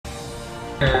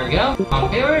There we go.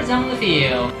 Computers on the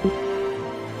field.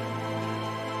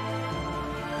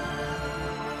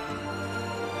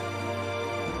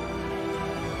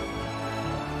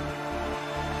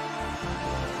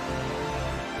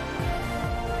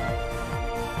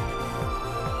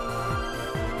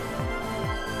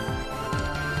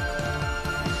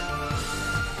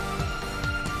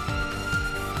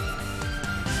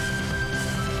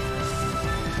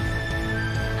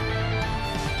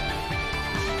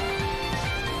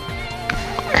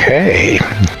 Okay,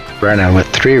 running with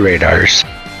 3 radars.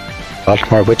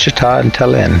 Baltimore, Wichita, and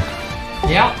Tallinn.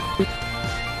 Yep.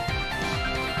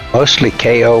 Mostly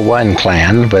KO1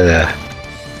 clan with a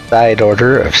side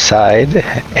order of Side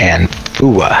and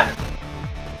Fua.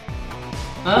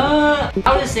 I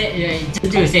would just say, just do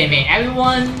the same thing.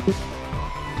 Everyone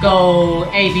go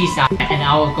A, B side, and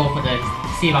I will go for the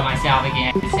C by myself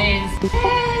again. Since,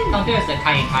 no, there's a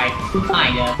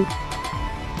kinda.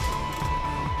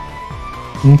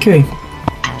 Okay.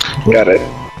 Got it.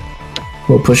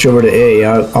 We'll push over to A.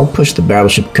 I'll push the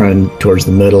battleship kind of towards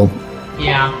the middle.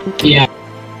 Yeah.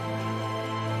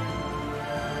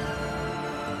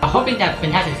 I'm hoping that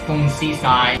Fantastic's going C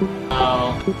side,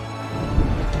 so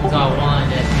that's all I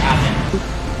wanted to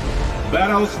happen.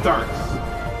 Battle starts.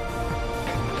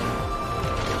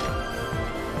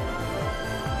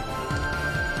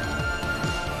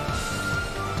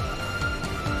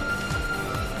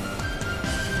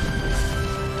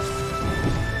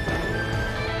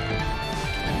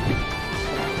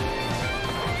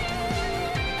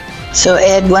 So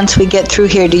Ed, once we get through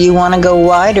here, do you want to go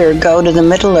wide or go to the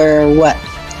middle or what?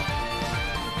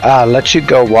 Let you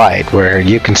go wide where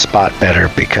you can spot better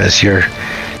because your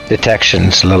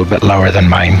detection's a little bit lower than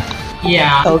mine.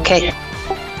 Yeah. Okay.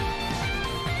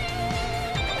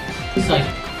 It's like...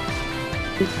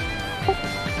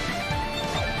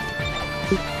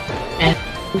 And...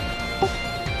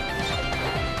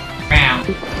 Round.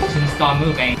 Shouldn't start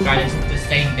moving, rather than just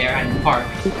staying there and park.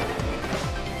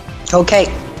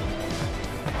 Okay.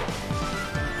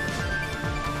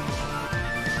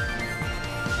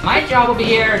 My job will be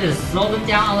here to slow them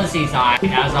down on the seaside,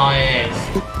 that's all it is.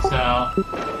 So...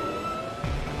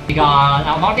 Because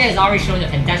our market has already shown the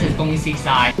Fantastic going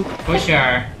seaside, for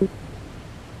sure.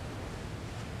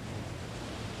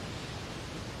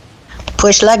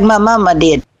 Push like my mama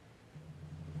did.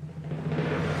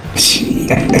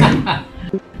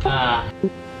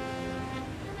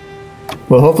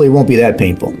 Well, hopefully it won't be that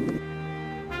painful.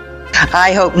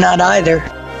 I hope not either.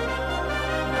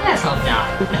 Let's hope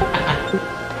not.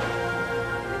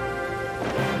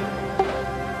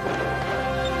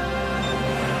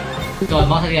 So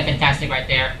I'm also gonna Fantastic right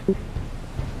there.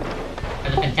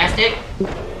 There's a Fantastic.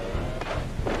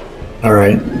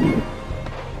 Alright.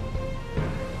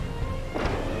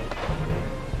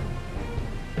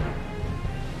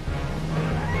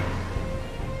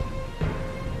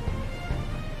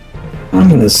 I'm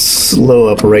gonna slow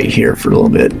up right here for a little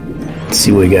bit.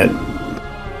 See what we got.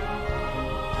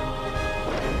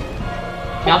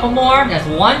 Couple more, that's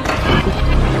one.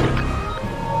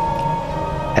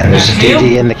 And there's a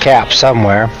DD in the cap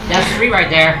somewhere. That's 3 right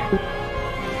there.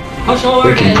 Push over.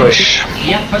 We can push.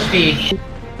 Yep, push B.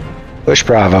 Push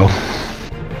Bravo.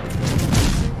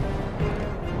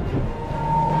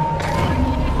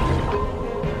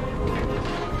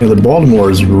 Yeah, the Baltimore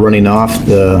is running off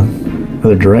the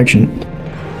other direction.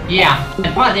 Yeah,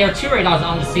 and plus there are 2 radars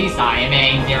on the C side. I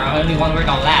mean, there are only 1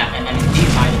 radar left, and then the D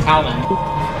side is Talon.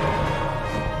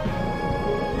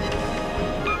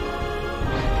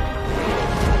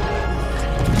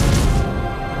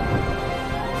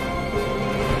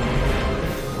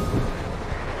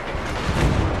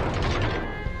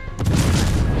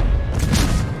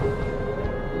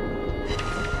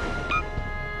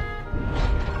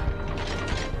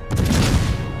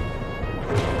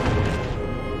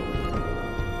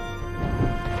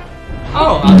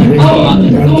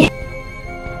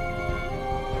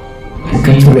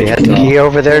 We had the key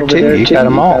over there too. You got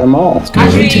them all.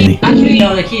 Actually,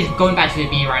 no, the key is going back to the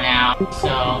B right now, so...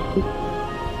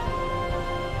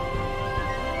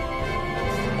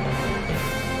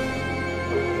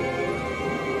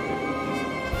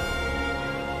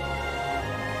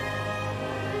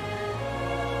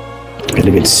 Got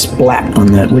a good splat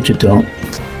on that Wichita.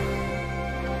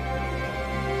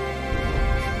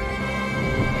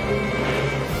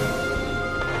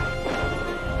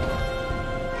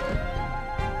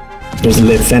 There's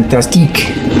Le Fantastique.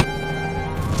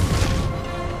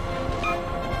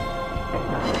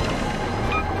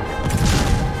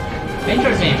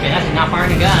 Interesting, but that's not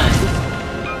firing a gun.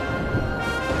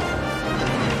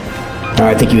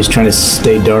 I think he was trying to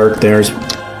stay dark there.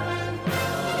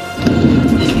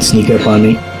 sneak up on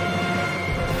me.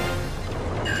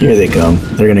 Here they come.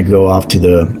 They're gonna go off to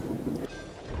the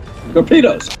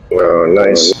Torpedoes. Oh,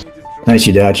 nice. nice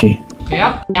Yudachi.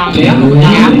 Yep. Yeah.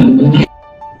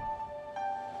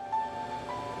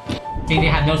 Think they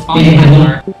have no spawns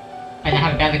anymore, and I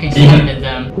have better concealment than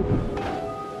them.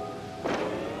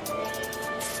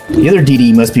 The other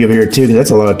DD must be over here too, because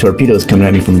that's a lot of torpedoes coming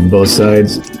at me from both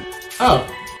sides. Oh.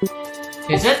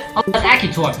 Is it? Oh, that's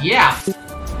Aki Torp, yeah.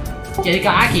 Yeah, they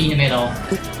got Aki in the middle.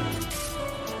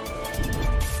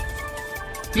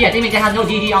 Yeah, they have no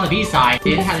DD on the B side.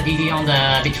 They didn't have a DD on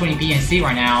the between B and C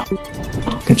right now.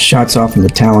 Got shots off from the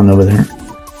Talon over there.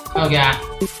 Oh yeah.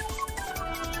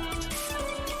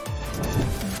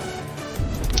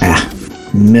 Ah,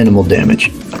 minimal damage.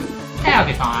 That'll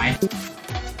be fine.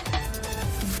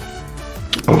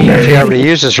 If he ever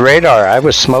uses radar, I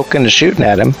was smoking and shooting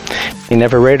at him. He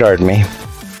never radared me.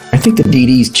 I think the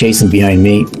DD's chasing behind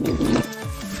me.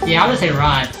 Yeah, I'll just say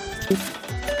run.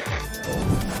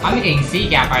 I'm getting C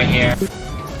gap right here.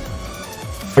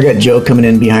 I got Joe coming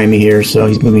in behind me here, so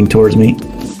he's moving towards me.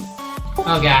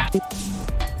 Oh god.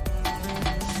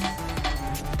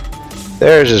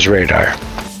 There's his radar.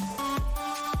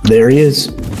 There he is.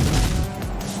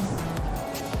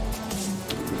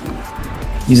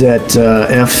 He's at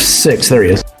F6. There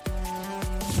he is.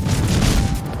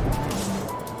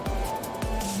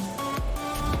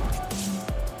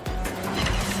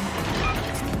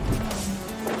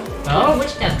 Oh,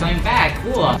 which that's coming back.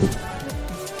 Cool.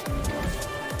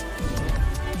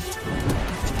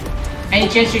 Any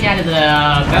chance you get to the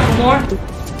vessel more? I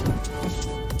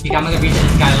think I'm gonna reach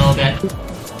this guy a little bit.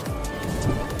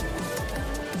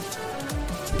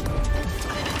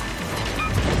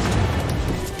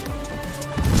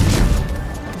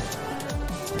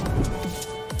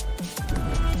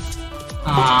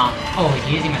 Oh,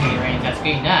 he's using my heavy range. That's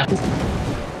good enough.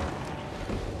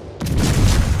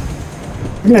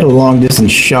 I got a long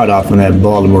distance shot off on that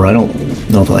Baltimore. I don't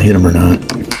know if I hit him or not.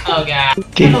 Oh god.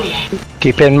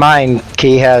 Keep in mind,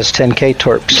 Key has 10k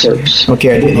torps.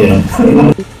 Okay, I did hit him.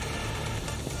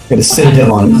 Gotta sit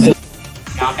him on him.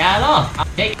 Not bad at all. I'll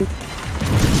take it.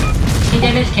 Any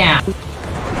damage count.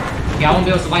 Yeah, I won't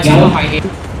be able to survive the right here.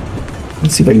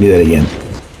 Let's see if I can do that again.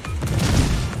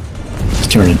 He's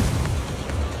turning.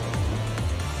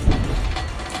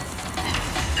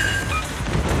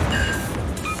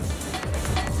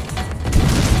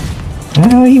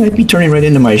 He might be turning right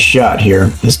into my shot here.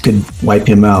 This could wipe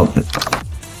him out.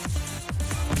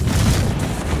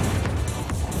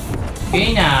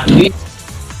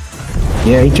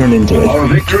 Yeah, he turned into it. Our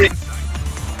victory.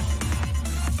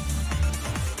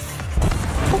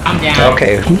 I'm down.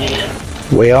 Okay.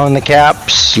 We own the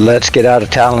caps. Let's get out of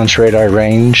Talon's radar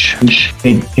range.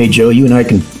 Hey Joe, you and I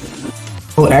can...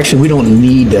 Oh, actually, we don't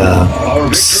need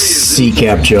C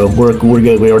cap, Joe. We're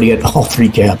good. We already got all 3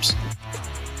 caps.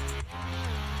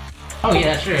 Oh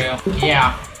yeah, that's true.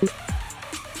 Yeah.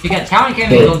 Because Talon can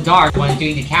go dark when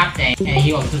doing the cap thing, and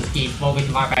he will just keep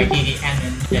focusing on by DD and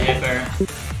then the Hipper.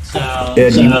 So...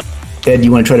 Ed, do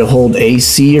you want to try to hold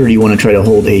AC, or do you want to try to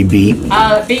hold AB? B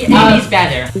is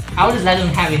better. I would just let them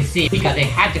have in C, because they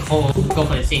have to go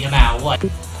for the C no matter what.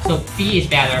 So B is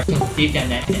better to leave them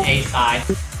than the A side.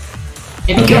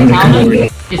 If you kill Talon,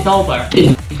 it's over.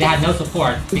 They have no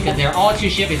support, because they're all 2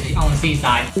 ships on the C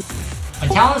side. When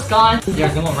Talon's gone,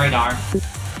 there's no more radar.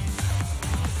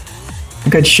 I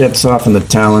got shuts off on the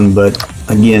Talon, but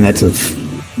again, that's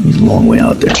he's a long way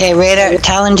out there. Okay, radar.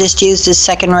 Talon just used his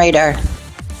second radar.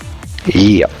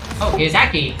 Yep. Oh, here's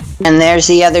Aki. And there's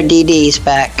the other DDs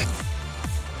back.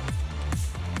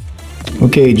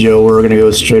 Okay, Joe, we're gonna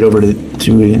go straight over to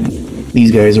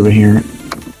these guys over here.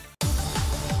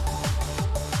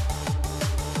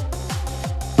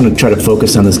 I'm gonna try to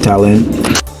focus on this Talon.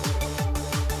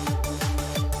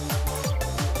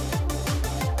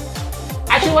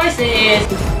 Actually, what I say is,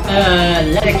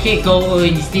 let the kid go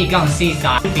and sneak on C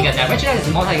side, because eventually this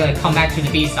multi gonna come back to the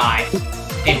B side.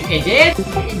 If it did,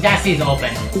 that C is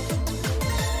open.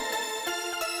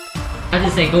 I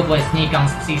just say go for a sneak on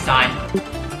C side.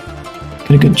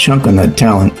 Got a good chunk on that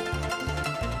Talon.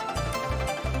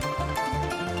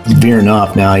 He's veering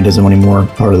off now. He doesn't want any more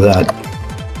part of that.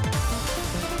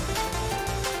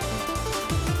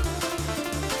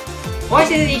 Well, I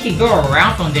say that he can go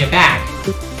around from their back,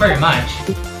 pretty much.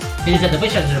 Because the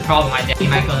Bishop is a problem, I think he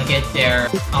might gonna get there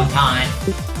on time.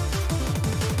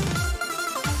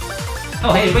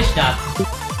 Oh, hey, Wish stuff.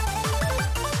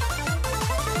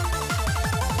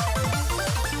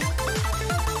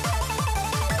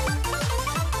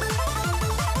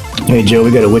 Hey Joe, we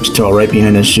got a Wichita right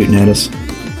behind us shooting at us.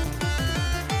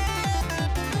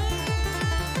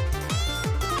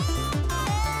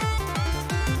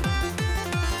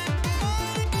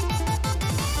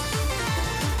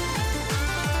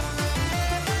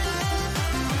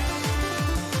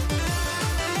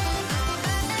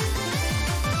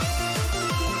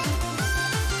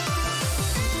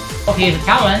 Okay, it's a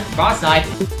Talon, broadside.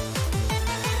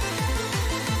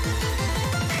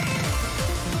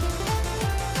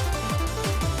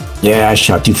 Yeah, I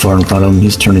shot too far in front of him.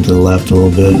 He's turning to the left a little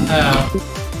bit.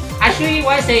 Actually,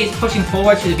 what I say is pushing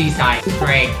forward to the B side.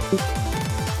 Great.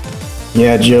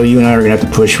 Yeah, Joe, you and I are gonna have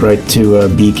to push right to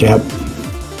B cap.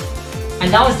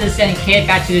 And that was just sending Kid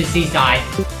back to the C side.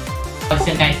 I was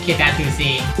sending that Kid back to the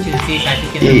C side to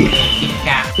get the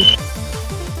cap.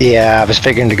 Yeah, I was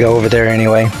figuring to go over there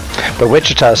anyway. But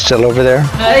Wichita's still over there.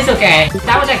 It's okay.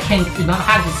 That was I can not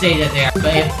have to say that there.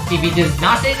 But if he does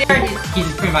not stay there, he's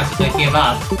just pretty much gonna give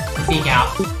up the C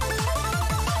cap.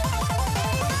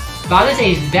 But I would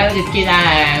say it's better to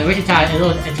get Wichita a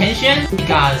little attention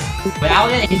because without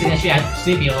it, he's gonna shoot at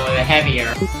Sleepy a little bit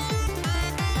heavier.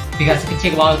 Because it can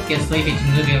take a while to get Sleepy to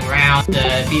moving around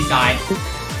the B side.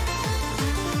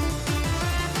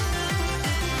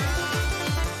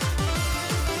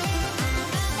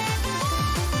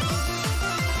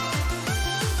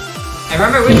 I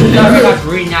remember Wichita's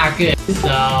really not good,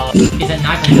 so it's a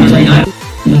knife and right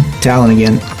now. Talon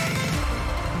again.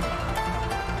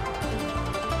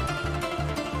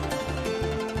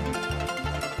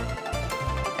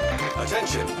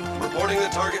 Attention, reporting the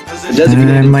target position.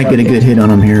 I might get a good hit on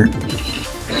him here.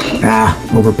 Ah,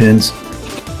 overpins.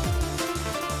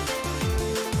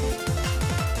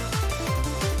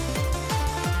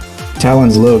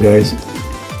 Talon's low, guys.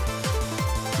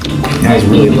 That's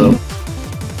really low.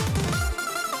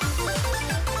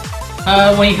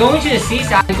 When you go into the C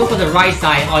side, go for the right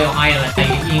side on your island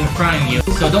in front of you.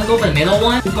 So don't go for the middle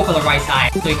one, go for the right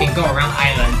side so you can go around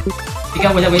island.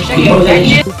 Because when we're checking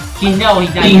protection, he knows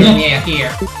he's not even near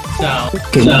here. So.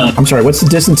 Okay, I'm sorry, what's the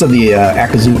distance of the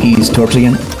Akazuki's torps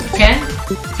again?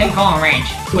 10 call on range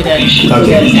with a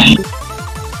okay.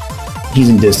 He's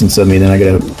in distance of me, then I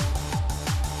gotta.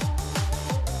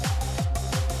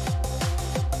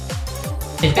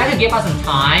 It's better to give us some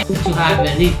time to have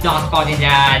at least dot spotting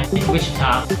that in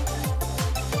Wichita.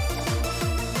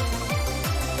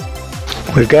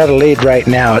 We've got a lead right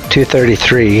now at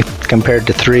 233 compared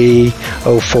to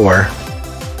 304.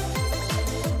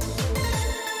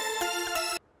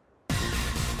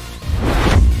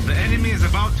 The enemy is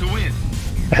about to win.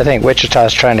 I think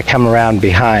Wichita's trying to come around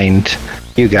behind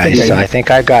you guys, so I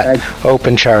think I got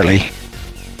open Charlie.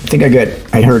 I think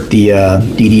I hurt the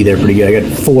DD there pretty good. I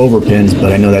got full overpins,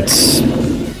 but I know that's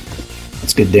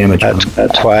good damage.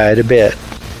 That's quite a bit.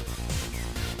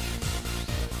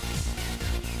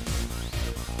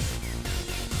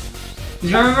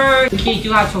 Remember, Key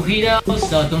do have torpedoes,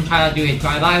 so don't try to do a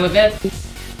drive-by with it.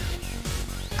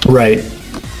 Right.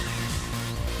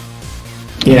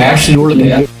 Yeah, actually, we're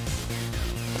looking at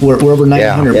we're over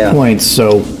 900 points,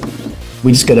 so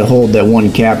we just got to hold that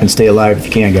one cap and stay alive if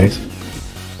you can, guys.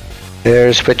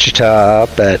 There's Wichita,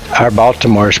 but our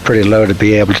Baltimore's pretty low to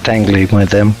be able to tangle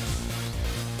with them.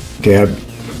 Okay, I'm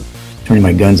turning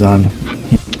my guns on.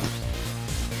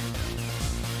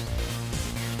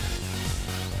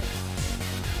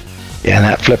 Yeah, and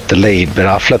that flipped the lead, but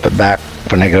I'll flip it back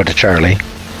when I go to Charlie.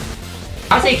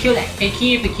 I'll say kill that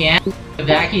key if you can. If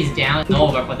that key's down, it's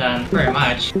over for them, pretty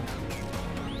much.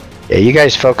 Yeah, you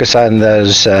guys focus on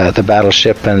those, the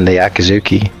battleship and the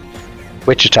Akazuki.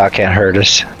 Wichita can't hurt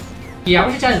us. Yeah,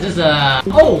 Wichita's just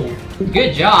oh,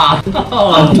 good job.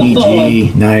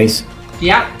 GG, nice.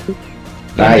 Yep.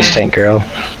 Nice, Tank Girl.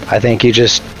 I think you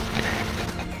just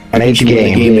made the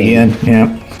game again.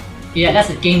 Yeah. Yeah, that's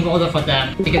a game order for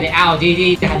them because the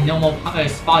LDD they have no more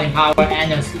spotting power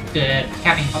and the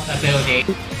capping ability.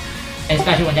 And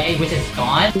especially when the 8 witch is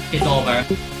gone, it's over.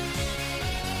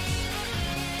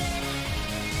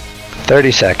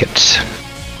 30 seconds.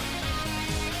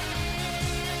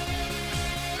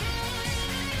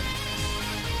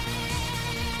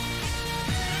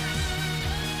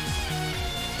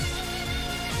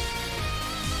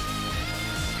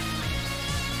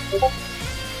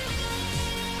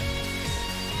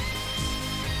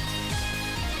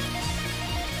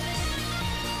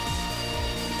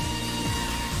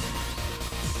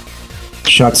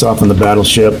 Shots off on the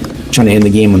battleship. Trying to end the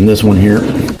game on this one here.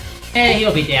 And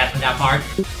he'll be dead from that part.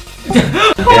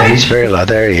 Yeah, he's very low.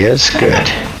 There he is. Good.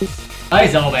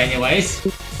 He's over anyways.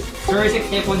 36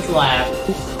 hit points left.